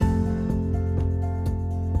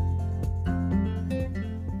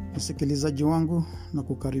Msikilizaji wangu, na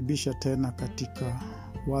kukaribisha tena katika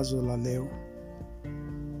wazo la leo.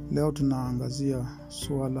 Leo tunaangazia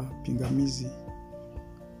swala pingamizi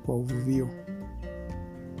kwa uvuvio.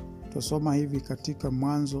 Tutasoma hivi katika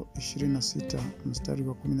Mwanzo 26 mstari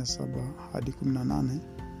wa 17 hadi 18.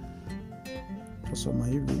 Tutasoma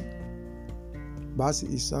hivi: Basi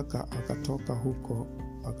Isaka akatoka huko,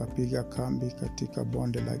 akapiga kambi katika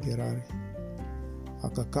Bonde la Gerari,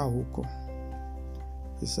 akakaa huko.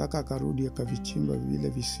 Isaka akarudi, akavichimba vile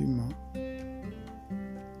visima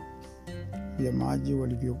vya maji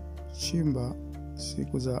walivyovichimba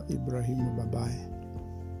siku za Ibrahimu babaye,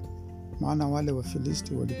 maana wale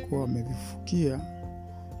Wafilisti walikuwa wamevifukia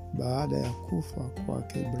baada ya kufa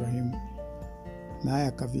kwake Ibrahimu, naye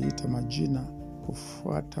akaviita majina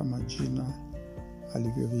kufuata majina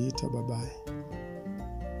alivyoviita babaye.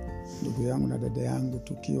 Ndugu yangu na dada yangu,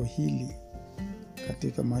 tukio hili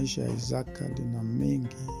katika maisha ya Isaka lina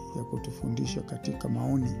mengi ya kutufundisha katika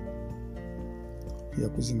maoni ya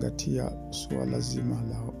kuzingatia swala zima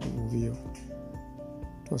la uvuvio.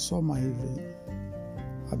 Twasoma hivi: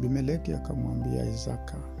 Abimeleki akamwambia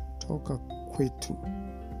Isaka, toka kwetu,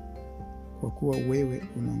 kwa kuwa wewe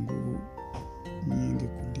una nguvu nyingi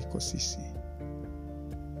kuliko sisi.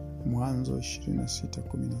 Mwanzo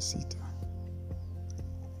 26:16.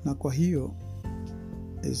 Na kwa hiyo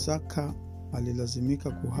Isaka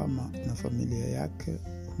alilazimika kuhama na familia yake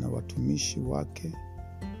na watumishi wake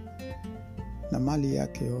na mali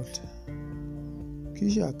yake yote.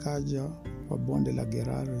 Kisha akaja kwa Bonde la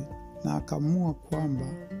Gerari na akaamua kwamba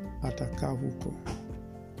atakaa huko.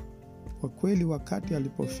 Kwa kweli, wakati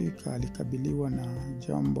alipofika alikabiliwa na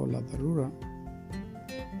jambo la dharura,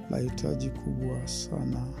 la hitaji kubwa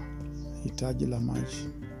sana, hitaji la maji.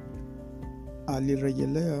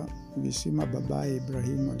 Alirejelea visima babaye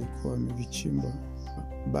Ibrahimu alikuwa amevichimba,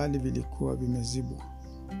 bali vilikuwa vimezibwa.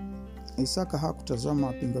 Isaka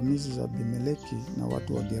hakutazama pingamizi za Abimeleki na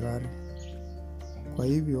watu wa Gerari. Kwa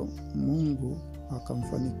hivyo Mungu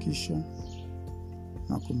akamfanikisha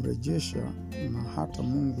na kumrejesha, na hata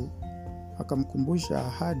Mungu akamkumbusha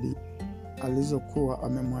ahadi alizokuwa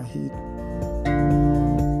amemwahidi.